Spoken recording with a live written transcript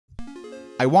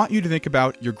I want you to think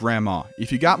about your grandma.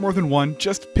 If you got more than one,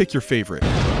 just pick your favorite.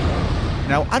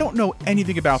 Now, I don't know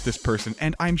anything about this person,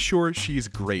 and I'm sure she's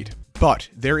great. But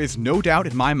there is no doubt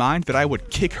in my mind that I would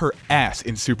kick her ass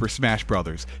in Super Smash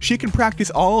Bros. She can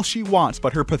practice all she wants,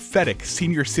 but her pathetic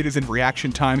senior citizen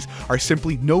reaction times are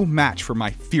simply no match for my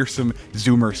fearsome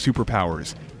Zoomer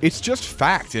superpowers. It's just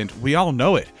fact, and we all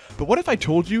know it. But what if I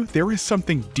told you there is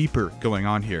something deeper going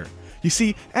on here? You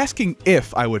see, asking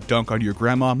if I would dunk on your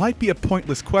grandma might be a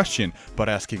pointless question, but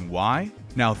asking why?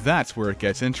 Now that's where it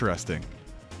gets interesting.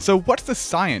 So what's the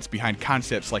science behind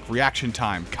concepts like reaction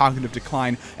time, cognitive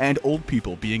decline, and old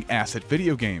people being ass at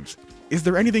video games? Is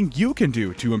there anything you can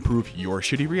do to improve your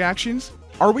shitty reactions?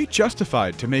 Are we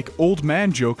justified to make old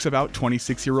man jokes about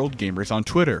 26-year-old gamers on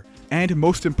Twitter? And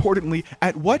most importantly,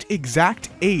 at what exact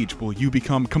age will you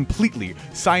become completely,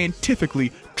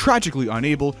 scientifically, tragically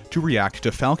unable to react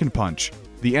to Falcon Punch?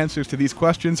 The answers to these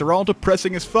questions are all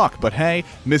depressing as fuck, but hey,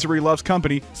 misery loves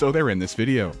company, so they're in this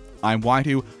video. I'm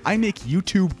Waidu, I make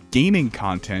YouTube gaming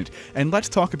content, and let's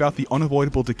talk about the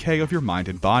unavoidable decay of your mind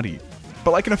and body.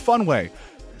 But like in a fun way.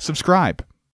 Subscribe.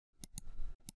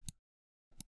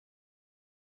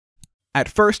 At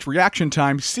first, reaction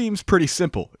time seems pretty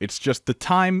simple. It's just the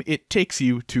time it takes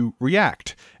you to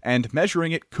react. And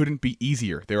measuring it couldn't be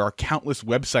easier. There are countless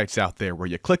websites out there where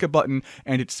you click a button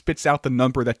and it spits out the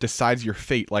number that decides your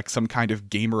fate like some kind of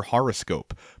gamer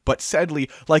horoscope. But sadly,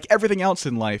 like everything else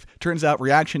in life, turns out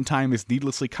reaction time is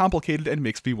needlessly complicated and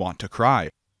makes me want to cry.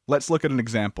 Let's look at an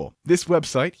example. This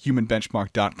website,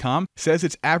 humanbenchmark.com, says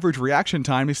its average reaction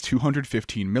time is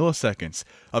 215 milliseconds.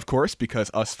 Of course,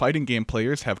 because us fighting game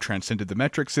players have transcended the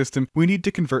metric system, we need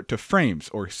to convert to frames,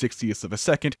 or 60ths of a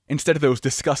second, instead of those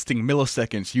disgusting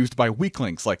milliseconds used by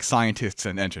weaklings like scientists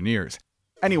and engineers.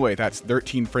 Anyway, that's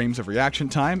 13 frames of reaction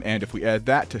time, and if we add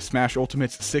that to Smash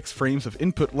Ultimate's 6 frames of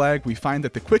input lag, we find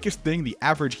that the quickest thing the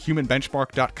average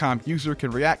humanbenchmark.com user can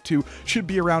react to should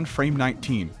be around frame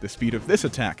 19, the speed of this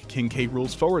attack, King K.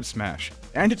 Rool's forward smash.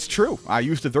 And it's true, I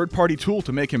used a third-party tool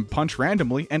to make him punch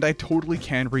randomly, and I totally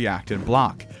can react and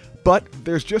block. But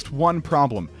there's just one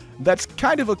problem. That's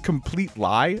kind of a complete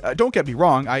lie. Don't get me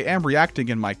wrong, I am reacting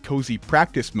in my cozy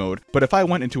practice mode, but if I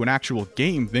went into an actual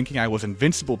game thinking I was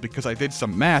invincible because I did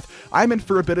some math, I'm in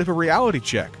for a bit of a reality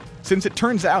check. Since it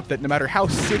turns out that no matter how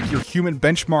sick your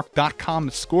humanbenchmark.com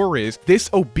score is,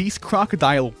 this obese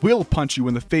crocodile will punch you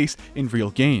in the face in real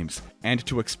games. And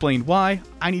to explain why,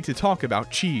 I need to talk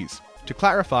about cheese. To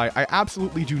clarify, I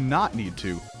absolutely do not need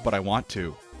to, but I want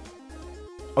to.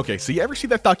 Okay, so you ever see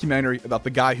that documentary about the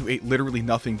guy who ate literally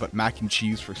nothing but mac and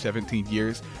cheese for 17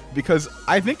 years? Because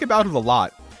I think about it a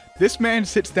lot. This man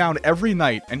sits down every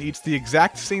night and eats the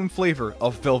exact same flavor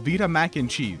of Velveeta mac and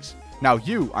cheese. Now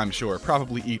you, I'm sure,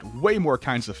 probably eat way more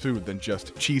kinds of food than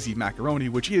just cheesy macaroni,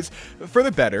 which is, for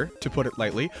the better, to put it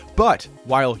lightly. But,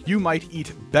 while you might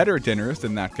eat better dinners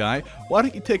than that guy, why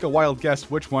don't you take a wild guess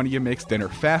which one of you makes dinner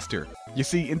faster? You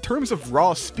see, in terms of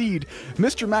raw speed,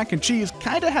 Mr. Mac and Cheese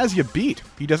kinda has you beat.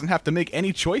 He doesn't have to make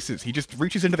any choices. He just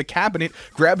reaches into the cabinet,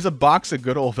 grabs a box of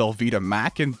good old Velveeta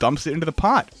Mac, and dumps it into the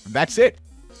pot. That's it.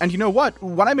 And you know what?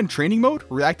 When I'm in training mode,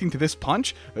 reacting to this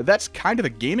punch, that's kind of the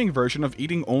gaming version of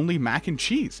eating only mac and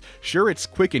cheese. Sure, it's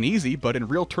quick and easy, but in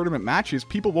real tournament matches,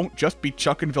 people won't just be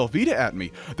chucking Velveeta at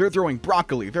me. They're throwing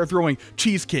broccoli, they're throwing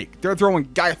cheesecake, they're throwing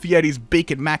Guy Fieri's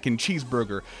bacon mac and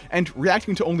cheeseburger, and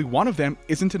reacting to only one of them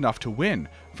isn't enough to win.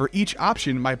 For each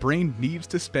option, my brain needs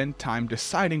to spend time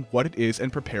deciding what it is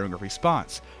and preparing a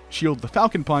response. Shield the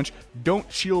Falcon Punch,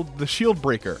 don't shield the shield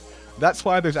breaker. That's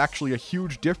why there's actually a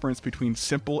huge difference between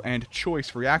simple and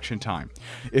choice reaction time.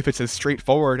 If it's as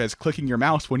straightforward as clicking your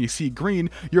mouse when you see green,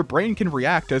 your brain can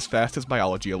react as fast as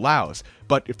biology allows.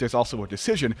 But if there's also a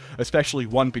decision, especially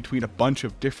one between a bunch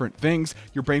of different things,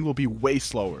 your brain will be way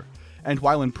slower. And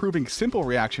while improving simple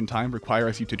reaction time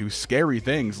requires you to do scary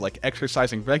things like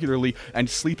exercising regularly and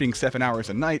sleeping 7 hours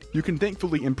a night, you can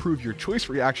thankfully improve your choice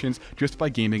reactions just by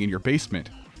gaming in your basement.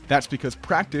 That's because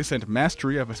practice and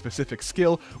mastery of a specific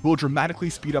skill will dramatically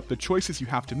speed up the choices you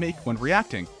have to make when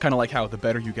reacting. Kinda like how the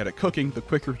better you get at cooking, the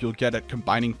quicker you'll get at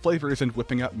combining flavors and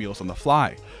whipping up meals on the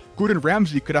fly. Gordon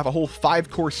Ramsay could have a whole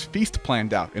 5-course feast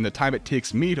planned out in the time it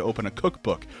takes me to open a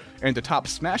cookbook, and the top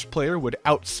Smash player would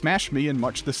out-smash me in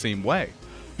much the same way.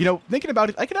 You know, thinking about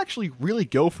it, I could actually really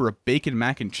go for a bacon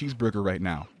mac and cheeseburger right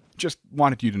now. Just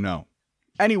wanted you to know.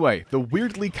 Anyway, the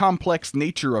weirdly complex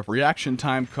nature of reaction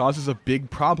time causes a big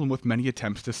problem with many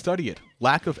attempts to study it: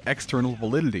 lack of external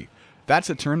validity. That's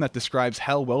a term that describes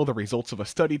how well the results of a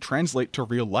study translate to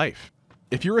real life.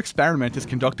 If your experiment is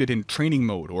conducted in training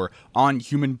mode, or on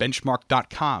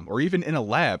humanbenchmark.com, or even in a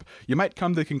lab, you might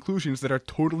come to conclusions that are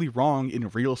totally wrong in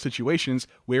real situations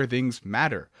where things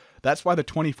matter. That's why the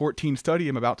 2014 study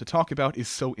I'm about to talk about is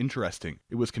so interesting.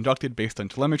 It was conducted based on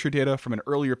telemetry data from an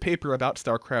earlier paper about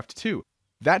StarCraft 2.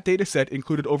 That dataset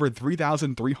included over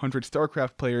 3,300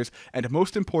 StarCraft players, and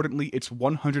most importantly, it's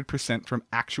 100% from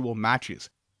actual matches.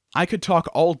 I could talk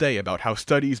all day about how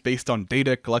studies based on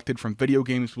data collected from video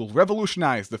games will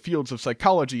revolutionize the fields of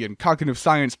psychology and cognitive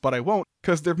science, but I won't,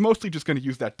 because they're mostly just going to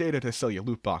use that data to sell you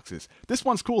loot boxes. This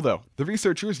one's cool though. The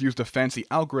researchers used a fancy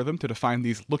algorithm to define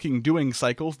these looking-doing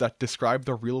cycles that describe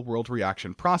the real-world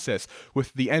reaction process,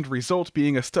 with the end result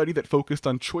being a study that focused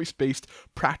on choice-based,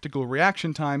 practical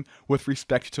reaction time with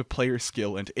respect to player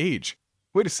skill and age.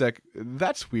 Wait a sec,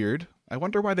 that's weird. I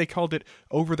wonder why they called it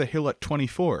Over the Hill at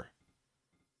 24.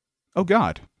 Oh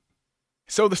god.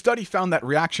 So the study found that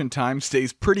reaction time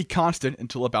stays pretty constant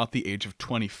until about the age of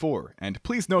 24. And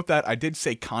please note that I did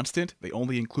say constant, they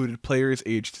only included players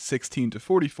aged 16 to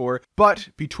 44,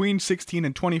 but between 16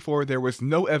 and 24 there was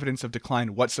no evidence of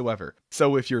decline whatsoever.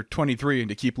 So if you're 23 and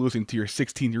you keep losing to your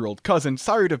 16-year-old cousin,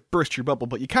 sorry to burst your bubble,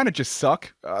 but you kinda just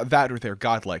suck. That or they're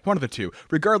godlike, one of the two.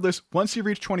 Regardless, once you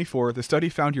reach 24, the study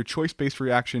found your choice-based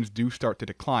reactions do start to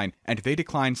decline, and they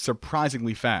decline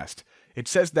surprisingly fast. It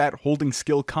says that, holding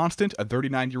skill constant, a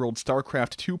 39-year-old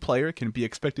StarCraft 2 player can be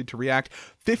expected to react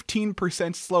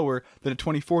 15% slower than a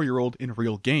 24-year-old in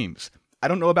real games. I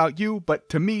don't know about you, but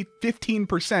to me,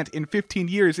 15% in 15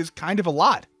 years is kind of a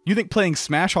lot. You think playing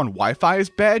Smash on Wi-Fi is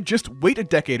bad? Just wait a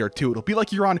decade or two. It'll be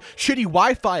like you're on shitty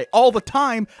Wi-Fi all the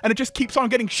time, and it just keeps on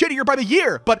getting shittier by the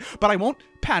year. But I won't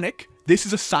panic. This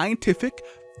is a scientific,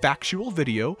 factual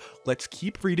video. Let's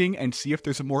keep reading and see if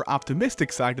there's a more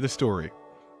optimistic side to the story.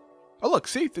 Oh look,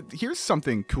 see, here's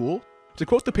something cool. To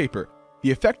quote the paper, the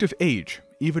effect of age,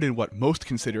 even in what most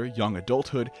consider young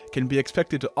adulthood, can be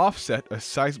expected to offset a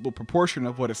sizable proportion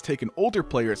of what has taken older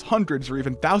players hundreds or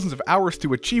even thousands of hours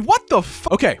to achieve. What the f-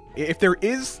 Okay, if there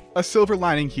is a silver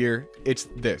lining here, it's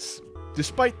this.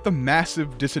 Despite the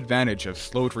massive disadvantage of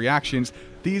slowed reactions,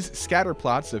 these scatter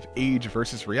plots of age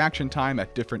versus reaction time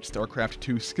at different StarCraft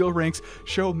 2 skill ranks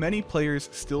show many players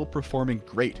still performing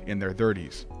great in their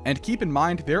 30s. And keep in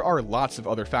mind, there are lots of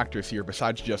other factors here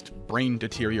besides just brain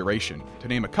deterioration. To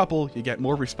name a couple, you get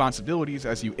more responsibilities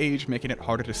as you age, making it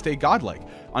harder to stay godlike.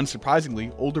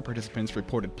 Unsurprisingly, older participants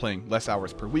reported playing less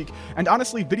hours per week, and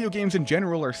honestly, video games in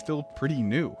general are still pretty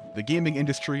new. The gaming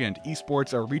industry and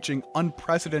esports are reaching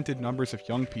unprecedented numbers of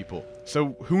young people.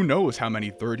 So who knows how many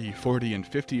 30, 40,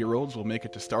 and 50-year-olds will make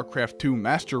it to StarCraft 2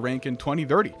 Master Rank in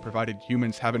 2030, provided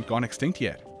humans haven't gone extinct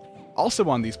yet. Also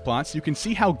on these plots, you can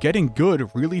see how getting good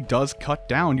really does cut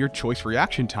down your choice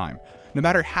reaction time. No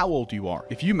matter how old you are,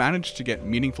 if you manage to get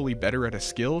meaningfully better at a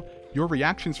skill, your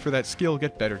reactions for that skill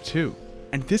get better too.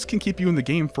 And this can keep you in the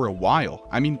game for a while.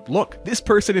 I mean, look, this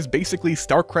person is basically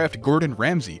StarCraft Gordon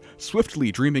Ramsay,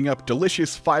 swiftly dreaming up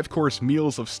delicious 5-course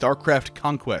meals of StarCraft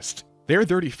conquest. They're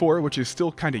 34, which is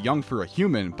still kinda young for a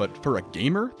human, but for a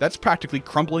gamer, that's practically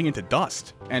crumbling into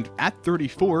dust. And at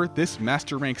 34, this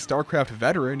Master Rank StarCraft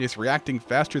veteran is reacting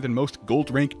faster than most Gold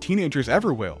Rank teenagers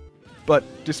ever will. But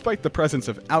despite the presence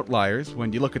of outliers,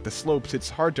 when you look at the slopes, it's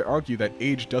hard to argue that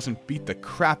age doesn't beat the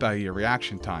crap out of your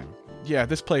reaction time. Yeah,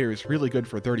 this player is really good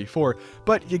for 34,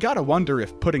 but you gotta wonder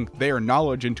if putting their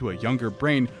knowledge into a younger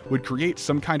brain would create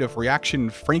some kind of reaction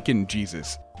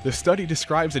Franken-Jesus. The study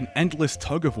describes an endless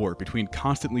tug-of-war between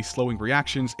constantly slowing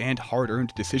reactions and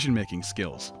hard-earned decision-making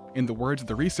skills. In the words of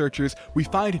the researchers, we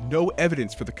find no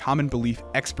evidence for the common belief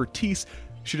expertise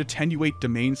should attenuate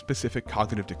domain-specific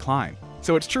cognitive decline.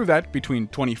 So it's true that, between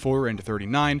 24 and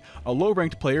 39, a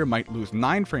low-ranked player might lose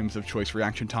 9 frames of choice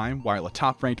reaction time, while a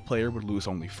top-ranked player would lose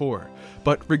only 4.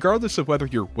 But regardless of whether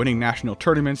you're winning national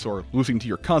tournaments or losing to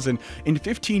your cousin, in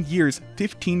 15 years,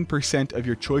 15% of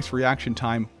your choice reaction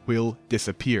time will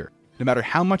disappear. No matter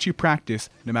how much you practice,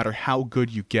 no matter how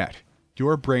good you get,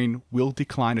 your brain will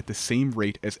decline at the same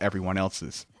rate as everyone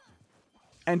else's.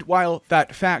 And while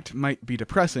that fact might be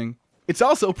depressing, it's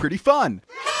also pretty fun.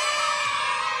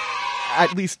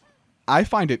 At least, I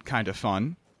find it kind of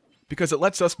fun, because it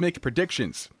lets us make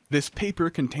predictions. This paper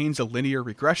contains a linear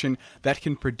regression that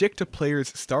can predict a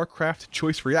player's StarCraft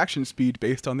choice reaction speed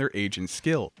based on their age and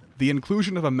skill. The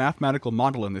inclusion of a mathematical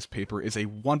model in this paper is a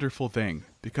wonderful thing,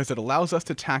 because it allows us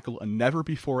to tackle a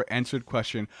never-before-answered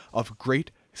question of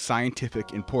great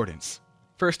scientific importance.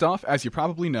 First off, as you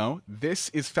probably know, this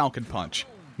is Falcon Punch.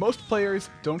 Most players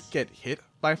don't get hit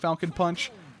by Falcon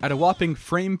Punch. At a whopping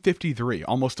frame 53,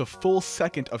 almost a full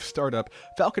second of startup,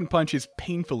 Falcon Punch is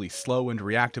painfully slow and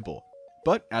reactable.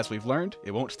 But, as we've learned,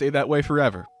 it won't stay that way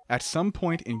forever. At some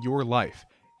point in your life,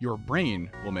 your brain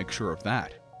will make sure of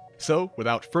that. So,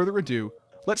 without further ado,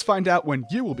 let's find out when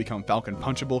you will become Falcon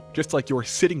Punchable, just like your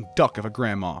sitting duck of a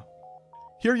grandma.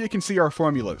 Here you can see our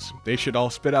formulas. They should all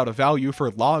spit out a value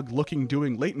for log looking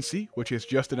doing latency, which is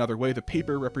just another way the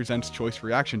paper represents choice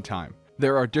reaction time.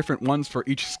 There are different ones for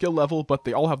each skill level, but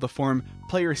they all have the form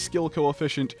player skill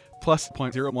coefficient plus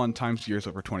 0.01 times years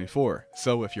over 24.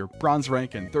 So if you're bronze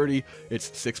rank and 30, it's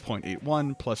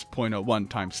 6.81 plus 0.01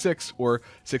 times 6, or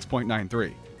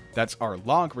 6.93. That's our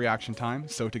log reaction time,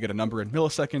 so to get a number in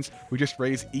milliseconds, we just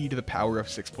raise e to the power of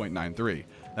 6.93.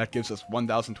 That gives us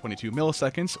 1022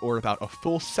 milliseconds, or about a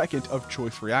full second of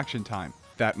choice reaction time.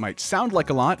 That might sound like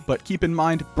a lot, but keep in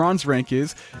mind, bronze rank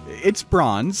it's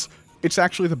bronze. It's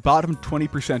actually the bottom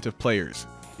 20% of players.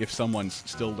 If someone's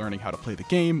still learning how to play the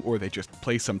game, or they just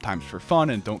play sometimes for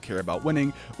fun and don't care about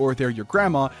winning, or they're your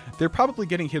grandma, they're probably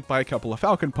getting hit by a couple of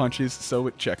Falcon punches, so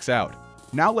it checks out.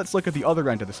 Now let's look at the other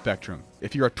end of the spectrum.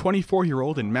 If you're a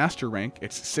 24-year-old in master rank,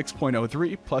 it's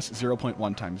 6.03 plus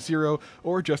 0.1 times 0,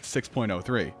 or just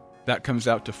 6.03. That comes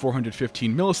out to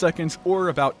 415 milliseconds, or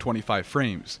about 25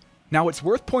 frames. Now it's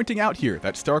worth pointing out here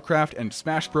that StarCraft and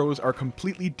Smash Bros are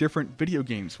completely different video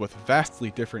games with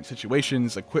vastly different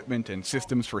situations, equipment, and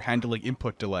systems for handling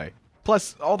input delay.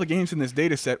 Plus, all the games in this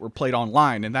dataset were played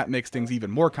online, and that makes things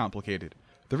even more complicated.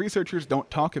 The researchers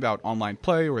don't talk about online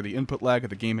play or the input lag of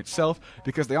the game itself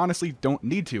because they honestly don't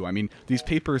need to. I mean, these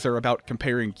papers are about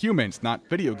comparing humans, not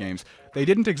video games. They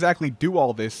didn't exactly do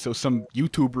all this so some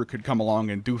YouTuber could come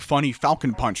along and do funny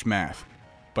Falcon Punch math.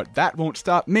 But that won't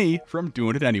stop me from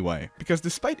doing it anyway, because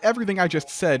despite everything I just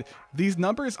said, these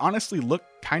numbers honestly look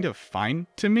kind of fine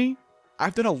to me.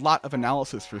 I've done a lot of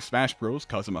analysis for Smash Bros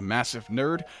cause I'm a massive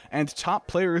nerd, and top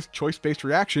players' choice-based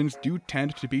reactions do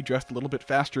tend to be just a little bit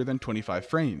faster than 25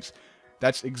 frames.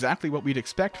 That's exactly what we'd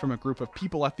expect from a group of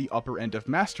people at the upper end of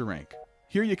master rank.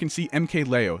 Here you can see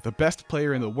MKLeo, the best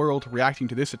player in the world, reacting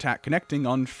to this attack connecting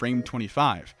on frame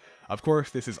 25. Of course,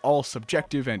 this is all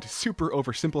subjective and super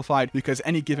oversimplified because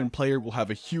any given player will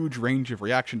have a huge range of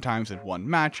reaction times in one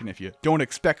match, and if you don't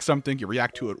expect something, you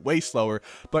react to it way slower,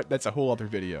 but that's a whole other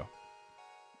video.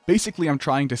 Basically, I'm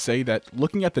trying to say that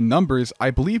looking at the numbers,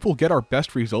 I believe we'll get our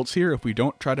best results here if we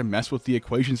don't try to mess with the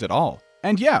equations at all.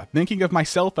 And yeah, thinking of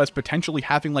myself as potentially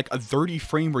having like a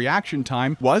 30-frame reaction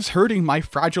time was hurting my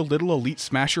fragile little Elite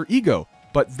Smasher ego.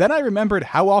 But then I remembered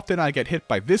how often I get hit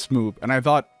by this move, and I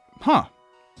thought, huh,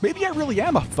 maybe I really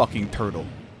am a fucking turtle.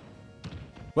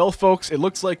 Well folks, it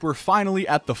looks like we're finally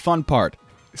at the fun part.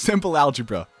 Simple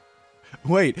algebra.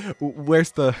 Wait,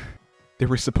 where's the... There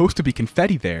was supposed to be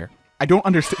confetti there. I don't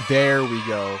understand. There we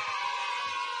go.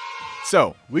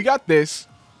 So, we got this,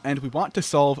 and we want to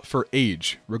solve for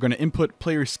age. We're going to input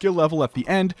player skill level at the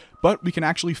end, but we can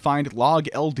actually find log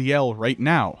LDL right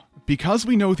now. Because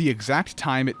we know the exact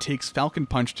time it takes Falcon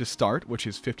Punch to start, which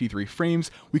is 53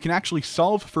 frames, we can actually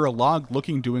solve for a log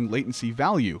looking doing latency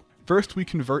value. First, we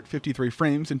convert 53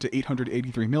 frames into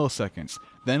 883 milliseconds.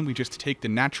 Then we just take the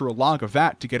natural log of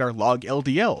that to get our log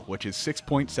LDL, which is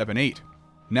 6.78.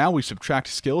 Now we subtract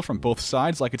skill from both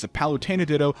sides like it's a Palutena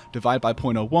ditto, divide by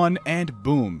 0.01, and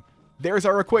boom. There's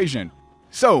our equation.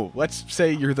 So, let's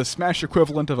say you're the Smash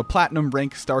equivalent of a Platinum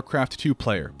rank StarCraft 2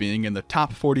 player, being in the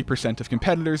top 40% of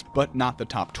competitors, but not the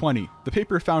top 20. The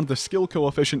paper found the skill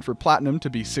coefficient for Platinum to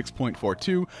be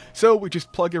 6.42, so we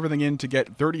just plug everything in to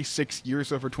get 36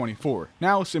 years over 24.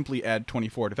 Now simply add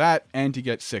 24 to that, and you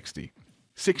get 60.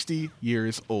 60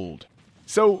 years old.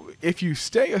 So, if you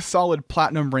stay a solid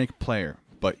Platinum rank player,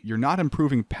 but you're not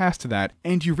improving past that,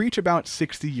 and you reach about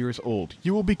 60 years old,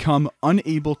 you will become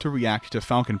unable to react to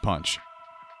Falcon Punch.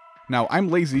 Now, I'm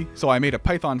lazy, so I made a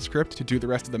Python script to do the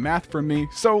rest of the math for me,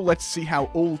 so let's see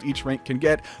how old each rank can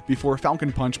get before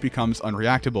Falcon Punch becomes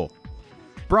unreactable.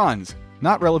 Bronze.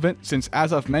 Not relevant, since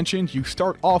as I've mentioned, you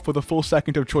start off with a full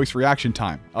second of choice reaction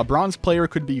time. A bronze player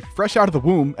could be fresh out of the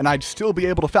womb, and I'd still be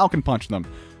able to Falcon Punch them.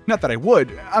 Not that I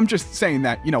would, I'm just saying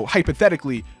that,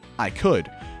 hypothetically, I could,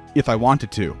 if I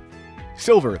wanted to.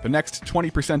 Silver, the next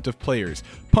 20% of players,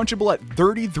 punchable at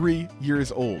 33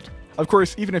 years old. Of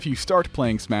course, even if you start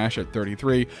playing Smash at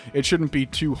 33, it shouldn't be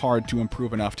too hard to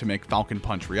improve enough to make Falcon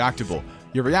Punch reactable.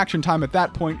 Your reaction time at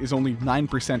that point is only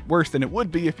 9% worse than it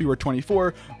would be if you were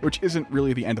 24, which isn't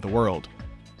really the end of the world.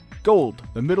 Gold,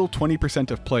 the middle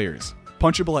 20% of players,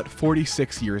 punchable at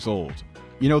 46 years old.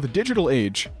 The digital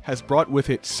age has brought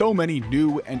with it so many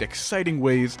new and exciting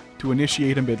ways to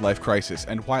initiate a midlife crisis,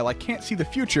 and while I can't see the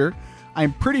future,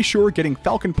 I'm pretty sure getting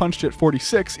Falcon Punched at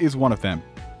 46 is one of them.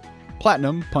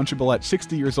 Platinum, punchable at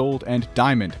 60 years old, and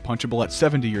Diamond, punchable at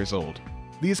 70 years old.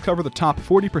 These cover the top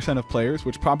 40% of players,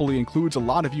 which probably includes a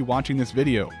lot of you watching this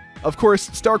video. Of course,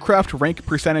 StarCraft rank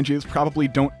percentages probably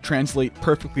don't translate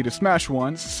perfectly to Smash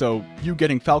ones, so you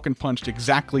getting Falcon Punched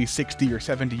exactly 60 or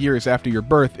 70 years after your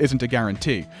birth isn't a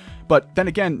guarantee. But then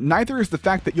again, neither is the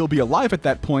fact that you'll be alive at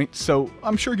that point, so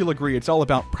I'm sure you'll agree it's all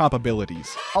about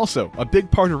probabilities. Also, a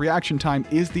big part of reaction time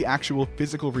is the actual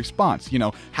physical response,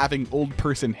 having old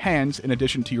person hands in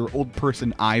addition to your old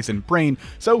person eyes and brain,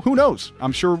 so who knows?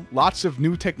 I'm sure lots of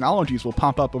new technologies will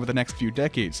pop up over the next few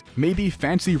decades. Maybe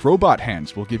fancy robot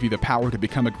hands will give you the power to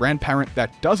become a grandparent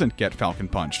that doesn't get Falcon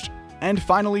Punched. And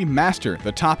finally, Master,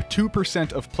 the top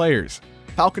 2% of players.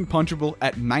 Falcon Punchable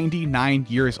at 99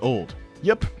 years old.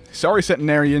 Yep. Sorry,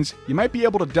 Centenarians, you might be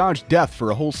able to dodge death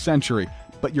for a whole century,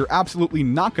 but you're absolutely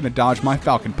not going to dodge my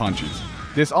Falcon Punches.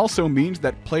 This also means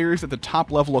that players at the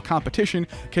top level of competition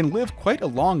can live quite a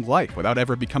long life without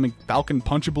ever becoming Falcon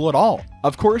Punchable at all.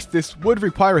 Of course, this would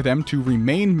require them to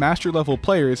remain master level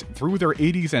players through their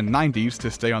 80s and 90s to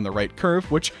stay on the right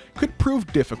curve, which could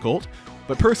prove difficult,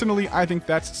 but personally I think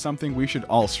that's something we should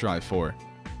all strive for.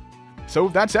 So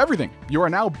that's everything. You are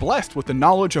now blessed with the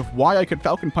knowledge of why I could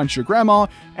Falcon Punch your grandma,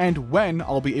 and when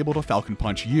I'll be able to Falcon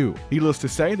Punch you. Needless to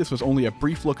say, this was only a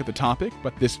brief look at the topic,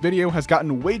 but this video has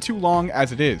gotten way too long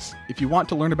as it is. If you want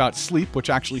to learn about sleep, which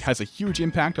actually has a huge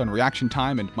impact on reaction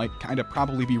time and might kinda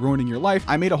probably be ruining your life,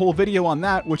 I made a whole video on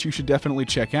that, which you should definitely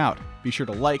check out. Be sure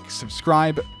to like,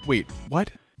 subscribe. Wait,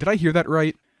 what? Did I hear that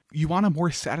right? You want a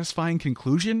more satisfying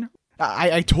conclusion?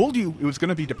 I told you it was going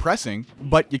to be depressing,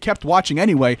 but you kept watching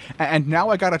anyway, and now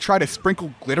I gotta try to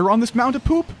sprinkle glitter on this mound of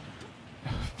poop?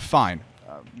 Fine.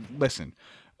 Listen.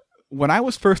 When I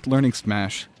was first learning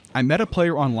Smash, I met a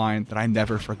player online that I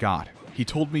never forgot. He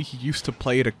told me he used to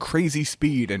play at a crazy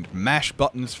speed and mash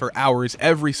buttons for hours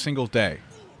every single day.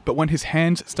 But when his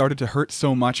hands started to hurt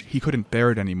so much, he couldn't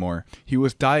bear it anymore. He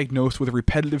was diagnosed with a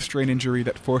repetitive strain injury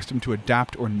that forced him to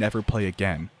adapt or never play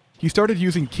again. He started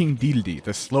using King Dedede,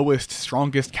 the slowest,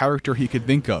 strongest character he could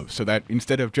think of, so that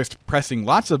instead of just pressing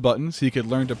lots of buttons, he could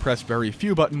learn to press very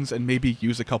few buttons and maybe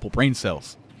use a couple brain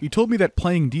cells. He told me that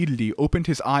playing Dedede opened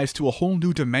his eyes to a whole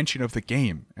new dimension of the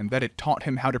game, and that it taught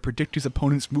him how to predict his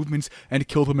opponent's movements and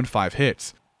kill them in 5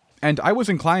 hits. And I was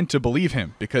inclined to believe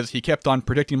him, because he kept on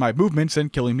predicting my movements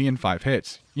and killing me in 5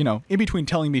 hits. In between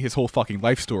telling me his whole fucking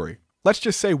life story. Let's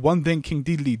just say one thing King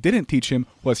Dedede didn't teach him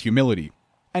was humility.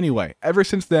 Anyway, ever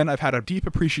since then, I've had a deep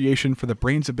appreciation for the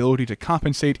brain's ability to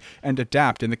compensate and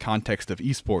adapt in the context of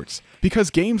esports. Because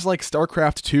games like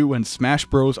StarCraft 2 and Smash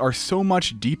Bros are so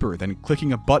much deeper than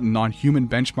clicking a button on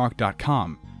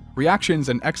humanbenchmark.com. Reactions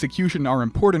and execution are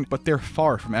important, but they're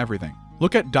far from everything.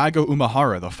 Look at Daigo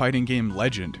Umehara, the fighting game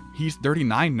legend. He's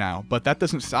 39 now, but that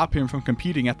doesn't stop him from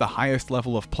competing at the highest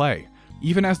level of play.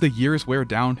 Even as the years wear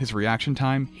down his reaction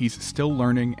time, he's still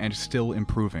learning and still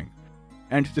improving.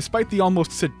 And despite the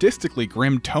almost sadistically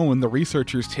grim tone the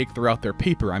researchers take throughout their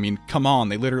paper, I mean, come on,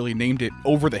 they literally named it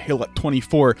Over the Hill at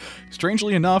 24,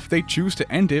 strangely enough, they choose to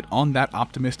end it on that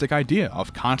optimistic idea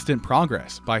of constant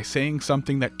progress by saying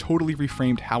something that totally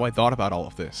reframed how I thought about all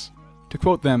of this. To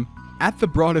quote them, "At the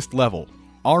broadest level,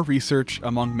 our research,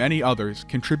 among many others,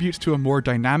 contributes to a more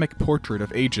dynamic portrait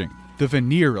of aging. The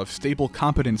veneer of stable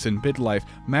competence in midlife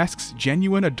masks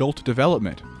genuine adult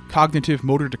development. Cognitive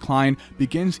motor decline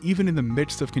begins even in the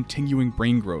midst of continuing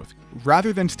brain growth.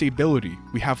 Rather than stability,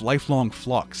 we have lifelong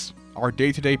flux. Our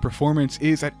day-to-day performance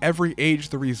is at every age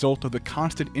the result of the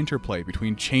constant interplay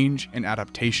between change and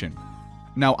adaptation."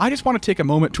 Now, I just want to take a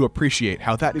moment to appreciate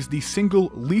how that is the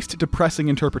single least depressing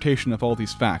interpretation of all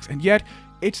these facts, and yet,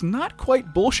 it's not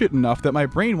quite bullshit enough that my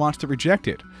brain wants to reject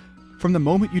it. From the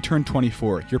moment you turn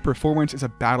 24, your performance is a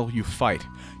battle you fight.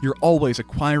 You're always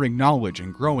acquiring knowledge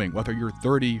and growing, whether you're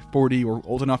 30, 40, or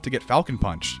old enough to get Falcon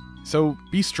Punched. So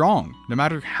be strong, no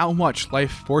matter how much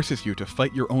life forces you to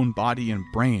fight your own body and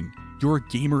brain. Your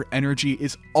gamer energy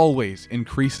is always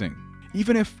increasing.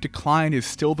 Even if decline is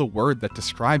still the word that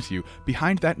describes you,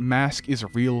 behind that mask is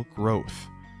real growth.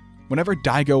 Whenever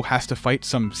Daigo has to fight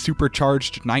some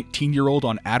supercharged 19-year-old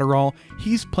on Adderall,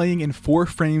 he's playing in 4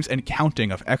 frames and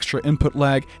counting of extra input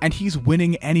lag, and he's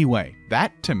winning anyway.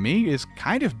 That, to me, is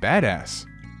kind of badass.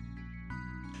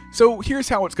 So here's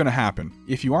how it's gonna happen.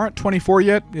 If you aren't 24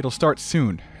 yet, it'll start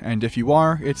soon, and if you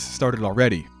are, it's started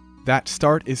already. That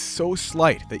start is so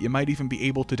slight that you might even be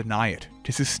able to deny it,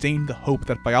 to sustain the hope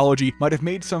that biology might have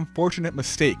made some fortunate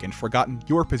mistake and forgotten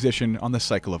your position on the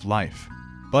cycle of life.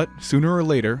 But sooner or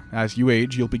later, as you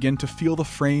age, you'll begin to feel the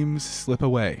frames slip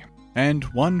away. And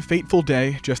one fateful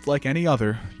day, just like any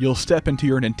other, you'll step into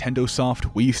your Nintendo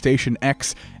Soft Wii Station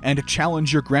X and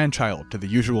challenge your grandchild to the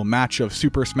usual match of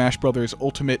Super Smash Bros.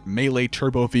 Ultimate Melee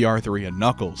Turbo VR3 and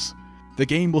Knuckles. The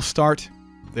game will start,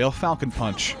 they'll Falcon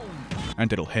Punch,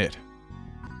 and it'll hit.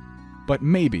 But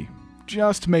maybe,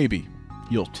 just maybe,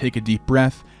 you'll take a deep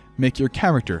breath, make your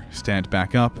character stand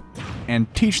back up,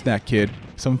 and teach that kid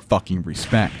some fucking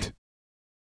respect.